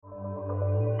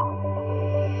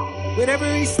With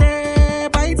every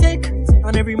step I take,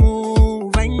 on every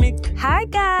move I make. Hi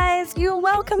guys, you're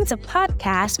welcome to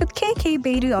Podcast with KK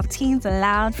Bedu of Teens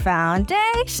Aloud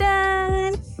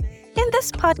Foundation. In this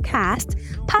podcast,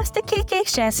 Pastor KK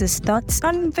shares his thoughts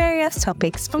on various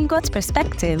topics from God's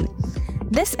perspective.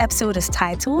 This episode is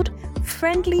titled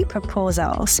Friendly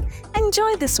Proposals.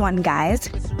 Enjoy this one, guys.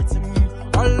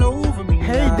 All over me.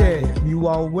 Hey there, you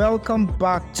are welcome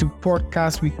back to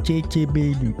Podcast with KK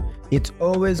Bedu. It's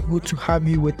always good to have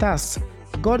you with us.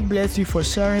 God bless you for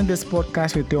sharing this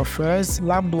podcast with your friends,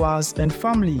 loved ones, and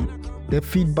family. The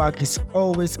feedback is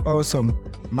always awesome.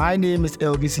 My name is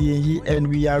Elvis Yenyi, and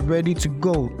we are ready to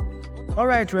go. All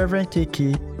right, Reverend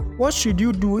KK, what should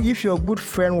you do if your good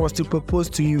friend was to propose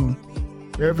to you?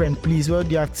 Reverend, please, what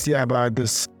do you have to say about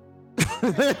this?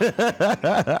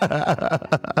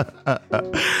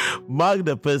 Mark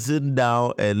the person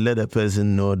down and let the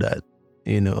person know that,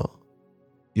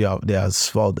 they have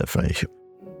spoiled the friendship.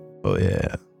 Oh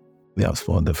yeah, they have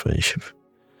spoiled the friendship.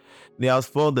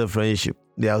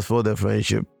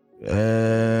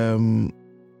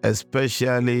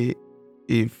 Especially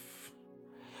if,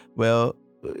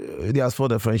 they have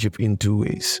spoiled the friendship in two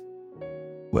ways.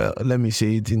 Well, let me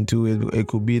say it in two ways. It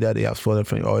could be that they have spoiled the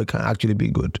friendship, or it can actually be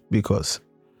good. Because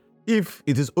if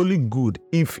it is only good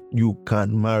if you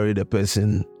can marry the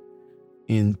person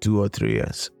in 2 or 3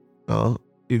 years,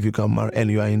 if you can marry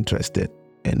and you are interested,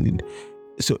 and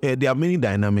so there are many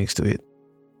dynamics to it.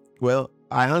 Well,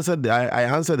 I answered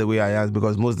the way I asked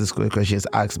because most of the questions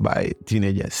asked by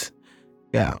teenagers.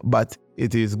 Yeah, but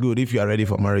it is good if you are ready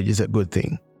for marriage. It's a good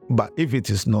thing. But if it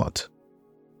is not,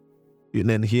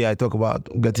 then here I talk about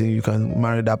you can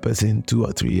marry that person in 2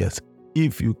 or 3 years.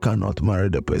 If you cannot marry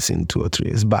the person in 2 or 3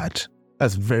 years, bad.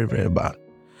 That's very, very bad.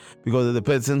 Because the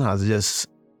person has just,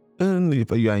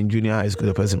 if you are in junior high school,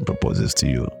 the person proposes to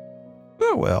you.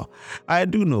 Well, I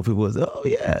do know people say, oh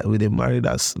yeah, they married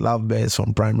as lovebirds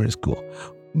from primary school.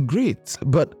 Great.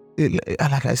 But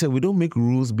like I said, we don't make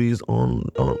rules based on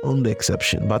the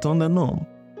exception, but on the norm.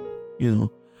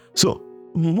 So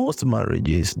most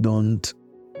marriages don't,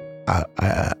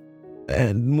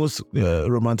 and most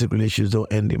romantic relationships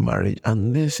don't end in marriage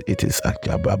unless it is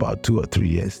actually about 2 or 3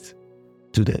 years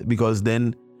to that, because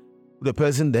then the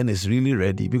person then is really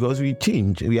ready, because we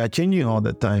change. We are changing all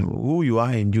the time. Who you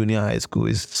are in junior high school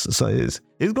is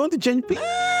going to change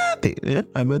plenty. Yeah?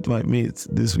 I met my mates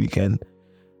this weekend,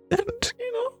 and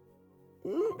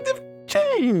they've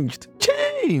changed.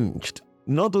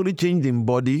 Not only changed in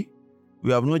body.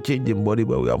 We have not changed in body,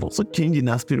 but we have also changed in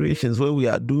aspirations, where we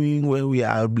are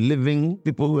living,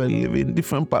 people who are living in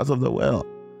different parts of the world.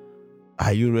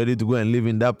 Are you ready to go and live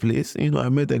in that place? I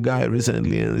met a guy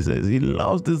recently and he says he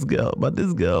loves this girl, but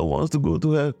this girl wants to go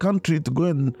to her country to go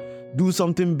and do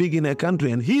something big in her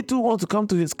country. And he too wants to come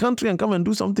to his country and come and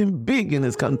do something big in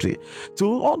his country.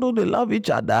 So although they love each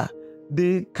other,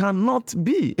 they cannot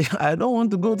be. I don't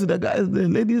want to go to the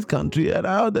lady's country, and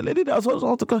the lady does also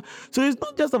want to come. So it's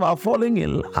not just about falling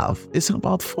in love. It's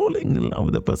about falling in love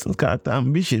with the person's character,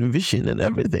 ambition, vision, and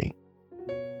everything.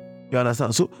 You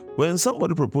understand? So when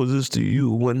somebody proposes to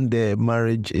you, when their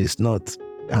marriage is not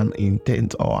an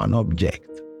intent or an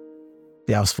object,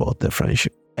 they have spoiled the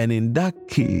friendship. And in that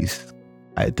case,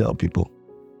 I tell people,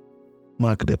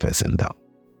 mark the person down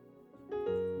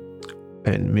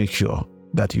and make sure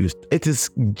that it is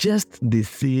just the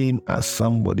same as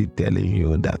somebody telling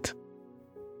you that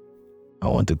I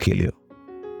want to kill you.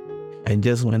 And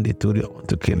just when they told you I want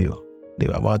to kill you, they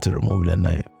were about to remove the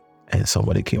knife, and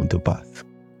somebody came to pass.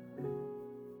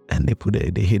 And they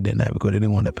hid the knife because they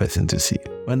didn't want the person to see.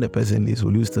 When the person leaves,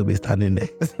 will you still be standing there?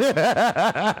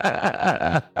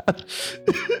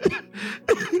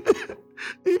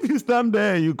 If you stand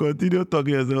there and you continue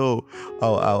talking and say,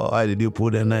 why did you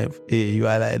pull the knife? Hey, you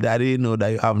are like, I didn't know that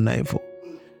you have knife.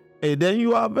 Hey, then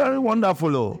you are very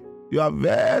wonderful. Oh. You are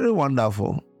very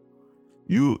wonderful.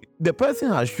 The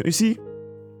person has, you see,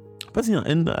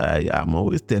 and I'm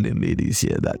always telling ladies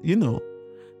here that,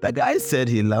 the guy said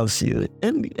he loves you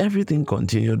and everything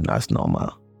continued as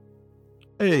normal.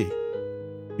 Hey,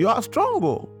 you are strong.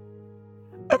 Oh.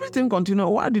 Everything continued.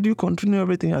 Why did you continue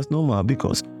everything as normal?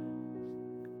 Because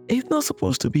it's not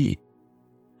supposed to be.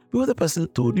 Because the person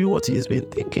told you what he's been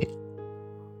thinking.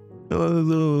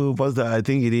 Pastor, I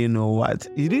think he didn't know what.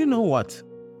 He didn't know what?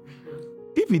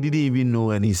 If he didn't even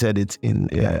know and he said it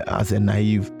as a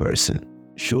naive person,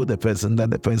 show the person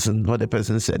that what the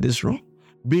person said is wrong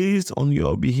based on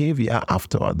your behavior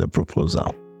after the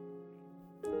proposal.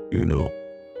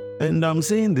 And I'm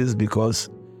saying this because,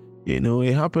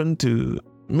 it happened to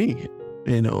me,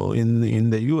 in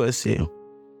the USA.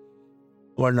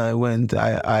 when I went,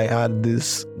 I had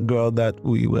this girl that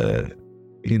we were,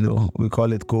 we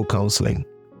call it co-counseling.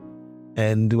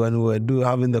 And when we were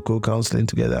having the co-counseling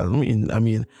together, I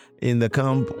mean, in the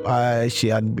camp,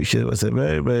 she was a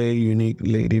very, very unique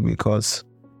lady because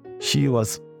she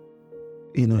was,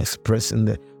 expressing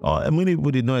many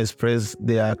people did not express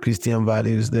their Christian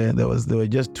values there. There were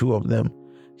just two of them.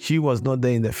 She was not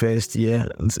there in the first year,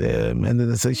 and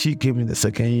then she came in the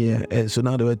second year. And so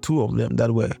now there were two of them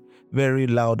that were very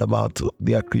loud about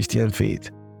their Christian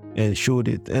faith and showed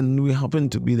it. And we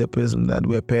happened to be the person that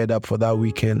were paired up for that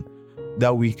week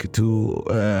to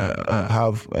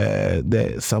have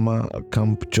the summer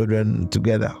camp children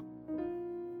together.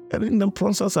 And in the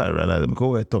process, I realized because we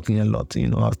were talking a lot, I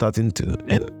was starting to,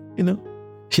 and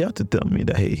she had to tell me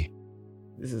that, hey,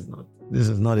 this is not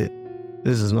it.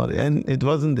 This is not it. And it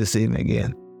wasn't the same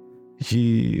again.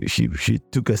 She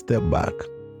took a step back,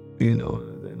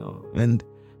 and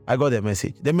I got the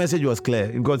message. The message was clear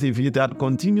because if it had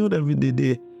continued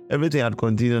everything had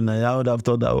continued, and I would have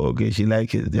thought that, okay, she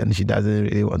likes it, and she doesn't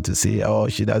really want to say, or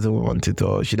she doesn't want it,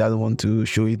 or she doesn't want to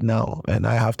show it now, and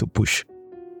I have to push,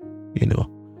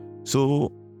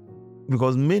 So,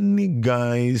 because many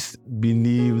guys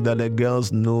believe that the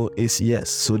girls' no is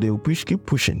yes, so they will keep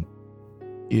pushing,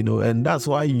 and that's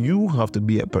why you have to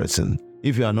be a person.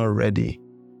 If you are not ready,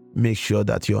 make sure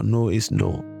that your no is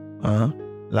no.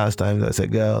 Last time there's a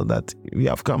girl that we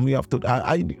have to.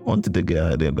 I wanted the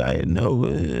guy. No,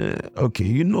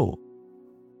 okay,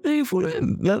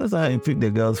 The other time I picked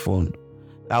the girl's phone,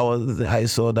 I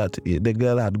saw that the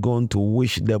girl had gone to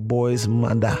wish the boy's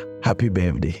mother happy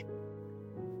birthday.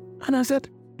 And I said,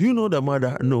 do you know the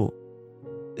mother? No.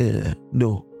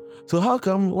 No. So how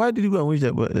come, why did you go and wish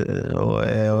the boy?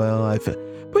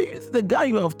 But it's the guy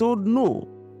you have told no.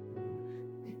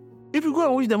 If you go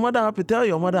and wish the mother happy, tell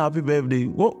your mother happy birthday.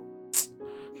 What?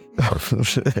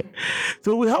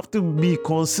 So we have to be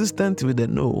consistent with the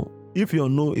no. If your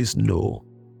no is no,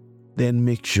 then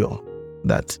make sure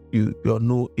that your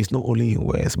no is not only in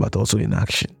words but also in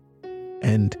action.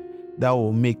 And that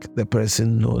will make the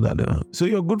person know that. So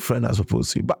you're a good friend as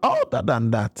opposed to. But other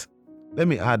than that, let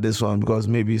me add this one because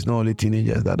maybe it's not only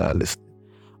teenagers that are listening.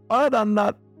 Other than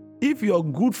that, if you're a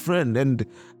good friend, and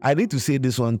I need to say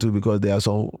this one too because there are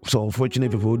some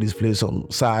unfortunate people who display some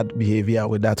sad behavior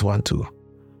with that one too.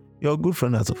 You're a good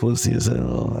friend as opposed to say,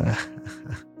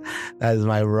 that is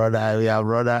my brother, we are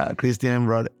brother, Christian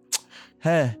brother.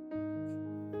 Hey,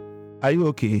 are you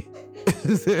okay?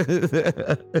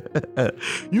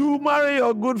 You marry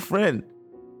your good friend.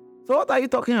 So what are you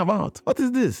talking about? What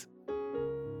is this?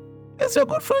 It's your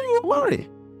good friend you marry.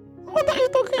 What are you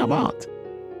talking about?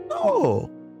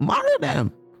 No, marry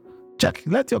them. Check.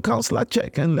 Let your counselor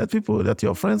check, and let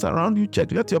your friends around you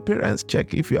check. Let your parents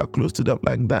check if you are close to them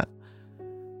like that.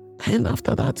 And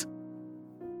after that,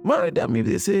 marry them if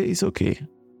they say it's okay.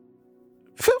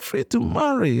 Feel free to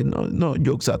marry. No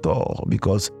jokes at all,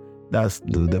 because that's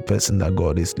the person that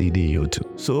God is leading you to.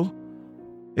 So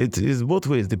it is both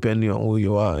ways depending on who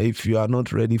you are. If you are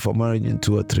not ready for marriage in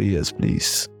 2 or 3 years,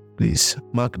 please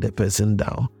mark the person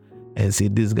down and say,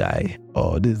 this guy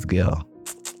or this girl,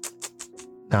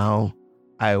 now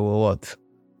I will what?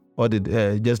 What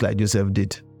did just like Joseph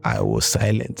did? I will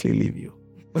silently leave you.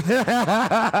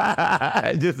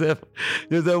 Joseph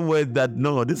went that,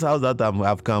 no, this house that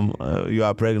I've come, you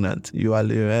are pregnant. You are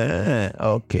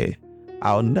okay.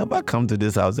 I'll never come to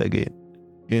this house again.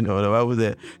 The Bible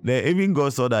said, even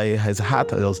God saw that his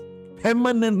heart was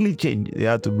permanently changed. They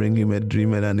had to bring him a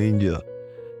dream and an angel.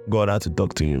 God had to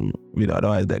talk to him.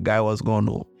 Otherwise the guy was gone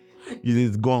home.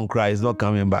 He's gone, cry, he's not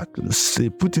coming back. Say,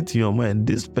 put it in your mind,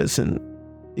 this person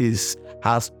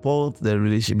has spoiled the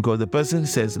relationship, because the person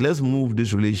says, let's move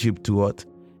this relationship to what?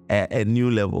 A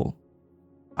new level.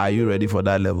 Are you ready for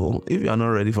that level? If you are not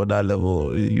ready for that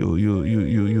level,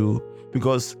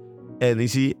 because you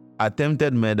see,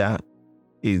 attempted murder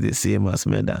is the same as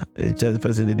murder. It's just the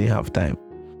person didn't have time.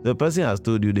 The person has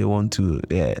told you they want to,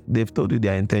 they've told you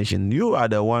their intention. You are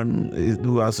the one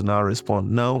who has to now respond.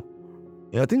 Now,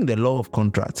 I think the law of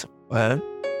contract,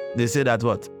 they say that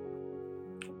what?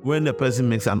 When the person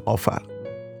makes an offer,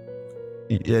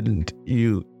 and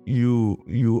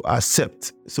you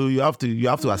accept. So you have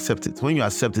to accept it. When you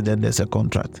accept it, then there's a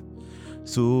contract.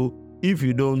 So if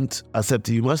you don't accept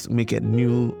it, you must make a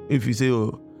new. If you say,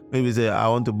 maybe say, I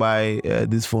want to buy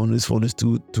this phone. This phone is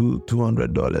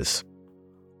 $200.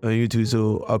 And you two say,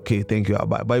 okay, thank you, I'll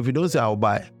buy. But if you don't say I'll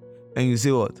buy, and you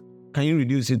say what? Can you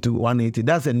reduce it to $180?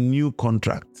 That's a new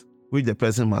contract, which the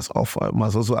person must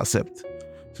also accept.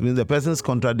 So when the person's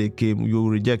contract they came, you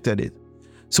rejected it.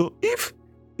 So if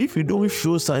if you don't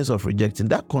show signs of rejecting,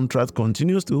 that contract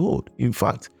continues to hold. In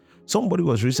fact, somebody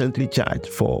was recently charged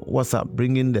for WhatsApp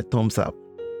bringing the thumbs up.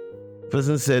 The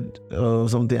person said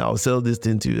something, I'll sell this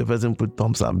thing to you. The person put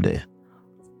thumbs up there.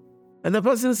 And the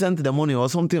person sent the money or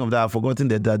something of that, I've forgotten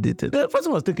that date. The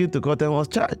person was taken to court and was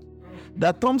charged.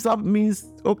 That thumbs up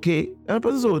means, okay. And the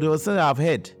person said, they were saying, I've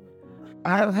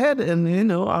heard,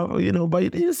 and but you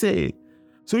didn't say it.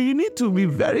 So you need to be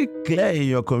very clear in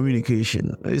your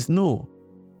communication. It's no.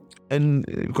 And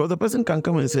because the person can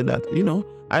come and say that,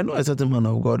 I know a certain man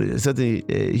of God, a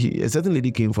certain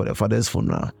lady came for the father's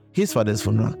funeral, his father's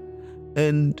funeral,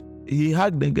 and he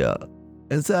hugged the girl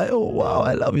and said, oh, wow,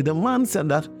 I love you. The man said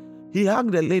that he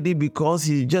hugged the lady because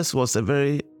he just was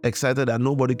very excited that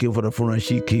nobody came for the funeral,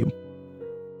 she came.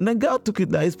 And the girl took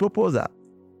it that his proposal.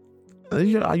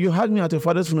 You hugged me at your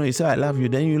father's funeral, you say, I love you,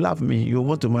 then you love me, you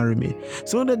want to marry me.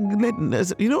 So,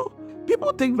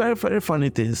 people take very, very funny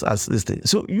things as this thing.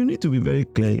 So you need to be very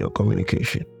clear in your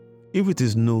communication. If it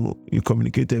is no, you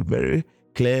communicate a very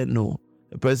clear no.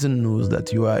 The person knows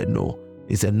that you are a no.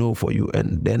 It's a no for you,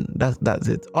 and then that's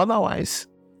it. Otherwise,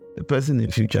 the person in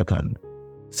future can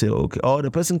say, okay, or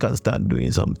the person can start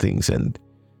doing some things, and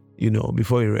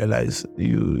before you realize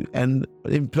and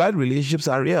implied relationships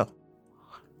are real.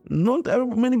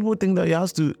 Many people think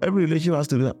that every relationship has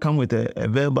to come with a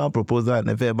verbal proposal and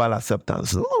a verbal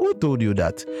acceptance. No, who told you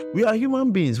that? We are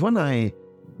human beings. When I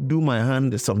do my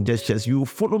hand some gestures, you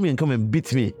follow me and come and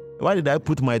beat me. Why did I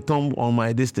put my thumb on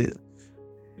my distance?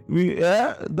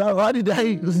 Why did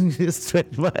I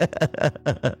stretch my...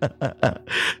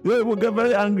 You get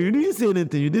very angry. You didn't say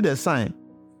anything. You did a sign.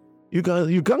 You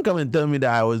can't come and tell me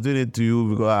that I was doing it to you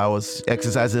because I was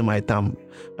exercising my thumb.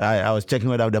 I was checking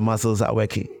whether the muscles are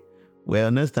working. Well,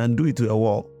 next time, do it to a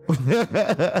wall.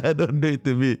 Don't do it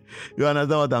to me. You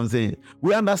understand what I'm saying?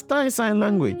 We understand sign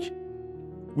language.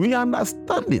 We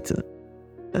understand it.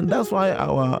 And that's why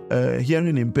our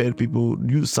hearing impaired people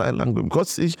use sign language,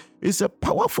 because it's a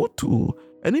powerful tool.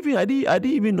 And even I didn't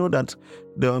even know that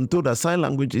I'm told that sign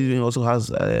language even also has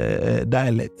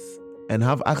dialects and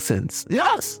have accents.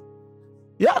 Yes,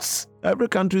 every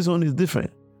country's own is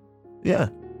different. Yeah,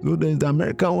 so there's the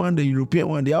American one, the European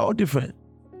one, they are all different.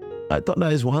 I thought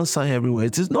that is one sign everywhere.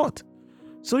 It is not.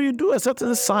 So you do a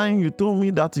certain sign, you told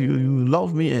me that you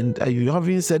love me and you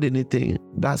haven't said anything.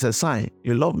 That's a sign.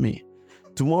 You love me.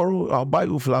 Tomorrow I'll buy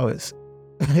you flowers.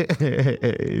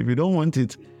 If you don't want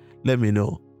it, let me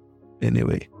know.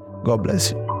 Anyway, God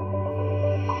bless you.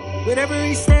 With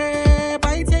every step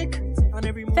I take on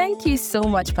every move. Thank you so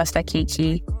much, Pastor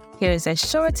Kechi. Here is a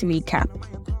short recap.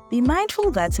 Be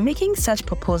mindful that making such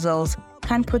proposals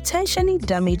can potentially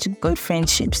damage good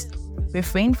friendships.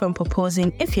 Refrain from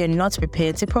proposing if you're not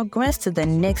prepared to progress to the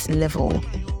next level.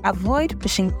 Avoid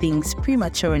pushing things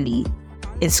prematurely.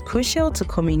 It's crucial to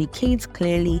communicate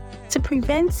clearly to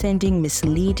prevent sending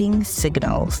misleading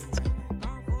signals.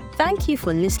 Thank you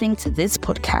for listening to this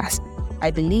podcast.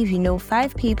 I believe you know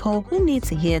 5 people who need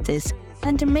to hear this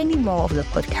and many more of the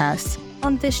podcasts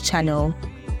on this channel.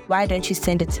 Why don't you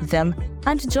send it to them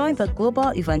and join the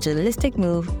global evangelistic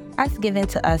move as given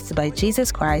to us by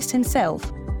Jesus Christ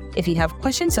himself? If you have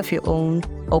questions of your own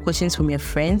or questions from your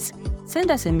friends,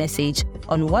 send us a message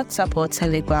on WhatsApp or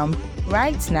Telegram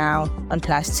right now on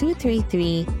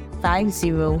 +233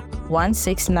 50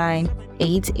 169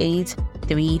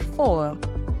 8834.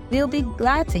 We'll be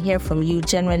glad to hear from you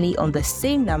generally on the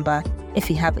same number if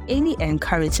you have any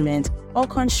encouragement or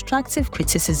constructive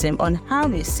criticism on how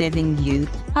we're serving you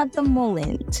at the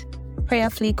moment.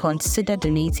 Prayerfully consider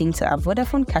donating to our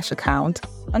Vodafone cash account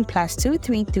on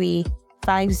 +233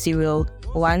 50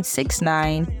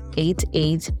 169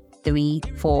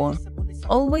 8834.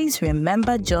 Always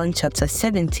remember John chapter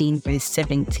 17 verse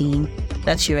 17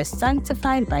 that you are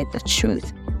sanctified by the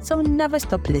truth. So never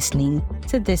stop listening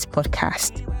to this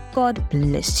podcast. God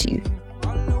bless you.